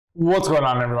What's going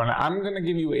on, everyone? I'm going to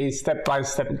give you a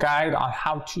step-by-step guide on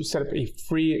how to set up a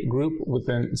free group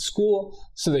within Skool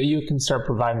so that you can start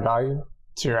providing value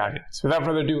to your audience. Without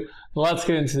further ado, let's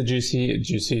get into the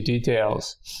juicy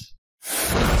details.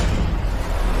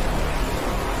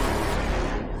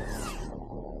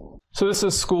 So this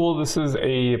is Skool. This is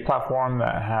a platform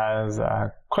that has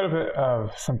quite a bit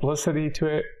of simplicity to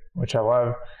it, which I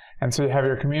love. And so you have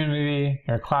your community,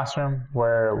 your classroom,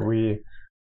 where we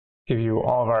give you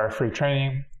all of our free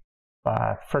training.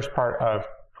 First part of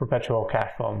perpetual cash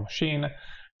flow machine.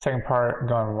 Second part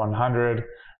going 100,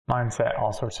 mindset,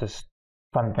 all sorts of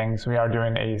fun things. We are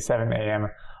doing a 7 a.m.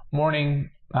 morning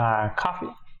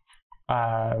coffee.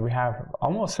 We have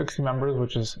almost 60 members,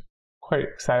 which is quite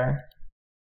exciting.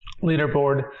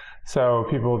 Leaderboard, so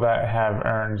people that have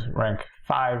earned rank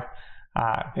 5,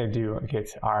 they do get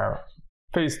our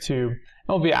phase 2. And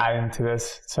we'll be adding to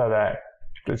this so that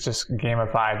it's just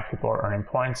gamified. People are earning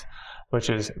points, which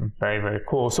is very, very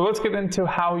cool. So let's get into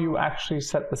how you actually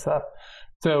set this up.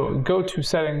 So go to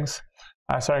settings,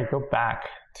 go back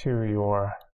to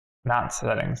your, not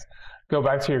settings, go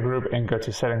back to your group and go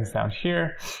to settings down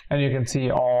here. And you can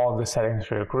see all the settings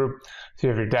for your group. So you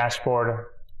have your dashboard,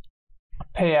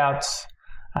 payouts,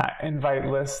 invite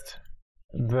list,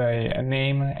 the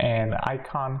name and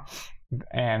icon,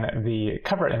 and the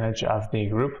cover image of the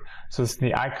group. So this is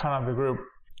the icon of the group.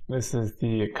 This is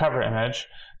the cover image.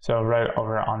 So right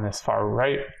over on this far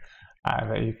right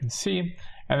that you can see.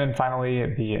 And then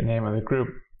finally, the name of the group.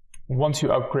 Once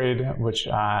you upgrade, which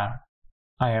I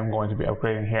am going to be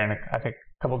upgrading here in I think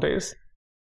a couple days,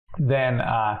 then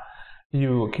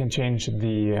you can change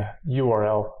the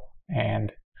URL,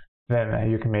 and then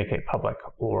you can make it public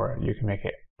or you can make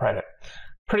it private.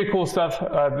 Pretty cool stuff.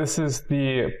 This is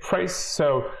the price.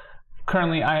 So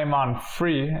currently I am on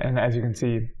free, and as you can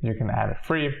see, you can add a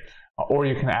free, or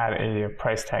you can add a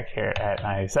price tag here at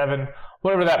 97,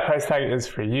 whatever that price tag is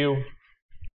for you.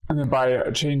 And then by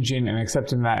changing and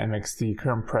accepting that, it makes the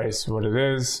current price what it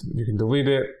is. You can delete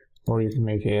it, or you can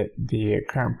make it the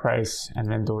current price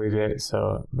and then delete it.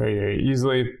 So very, very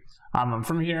easily.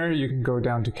 From here, you can go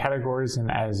down to categories, and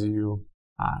as you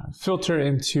filter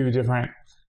into different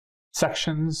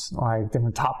sections, like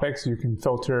different topics, you can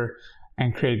filter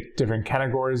and create different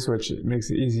categories, which makes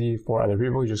it easy for other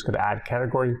people. You just go to add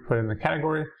category, put in the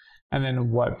category, and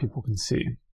then what people can see.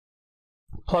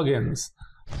 Plugins.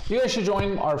 You guys should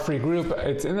join our free group.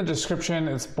 It's in the description.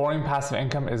 It's Boring Passive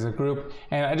Income is a group,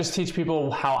 and I just teach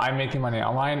people how I'm making money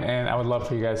online, and I would love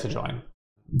for you guys to join.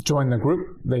 Join the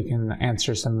group. They can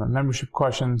answer some membership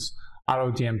questions,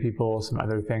 auto DM people, some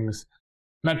other things.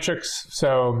 Metrics,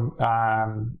 so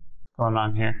going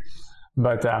on here,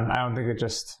 but I don't think it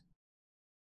just,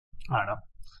 I don't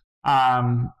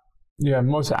know. Yeah,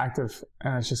 most active,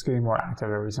 and it's just getting more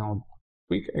active every single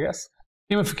week, I guess.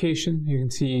 Gamification, you can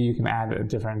see you can add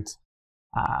different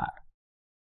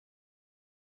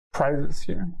prizes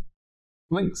here,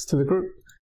 links to the group,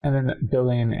 and then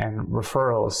billing and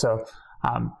referrals. So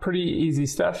pretty easy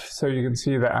stuff. So you can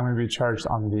see that I'm going to be charged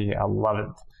on the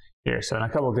 11th here. So in a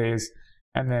couple of days,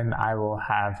 and then I will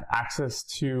have access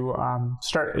to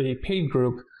start a paid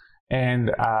group and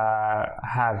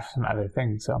have some other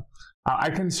things. So I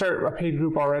can start a paid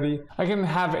group already. I can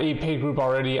have a paid group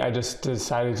already. I just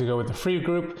decided to go with the free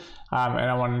group,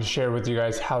 and I wanted to share with you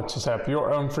guys how to set up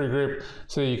your own free group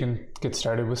so you can get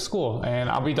started with Skool. And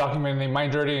I'll be documenting my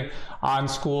journey on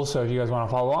Skool, so if you guys want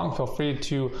to follow along, feel free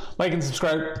to like and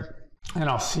subscribe, and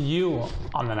I'll see you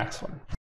on the next one.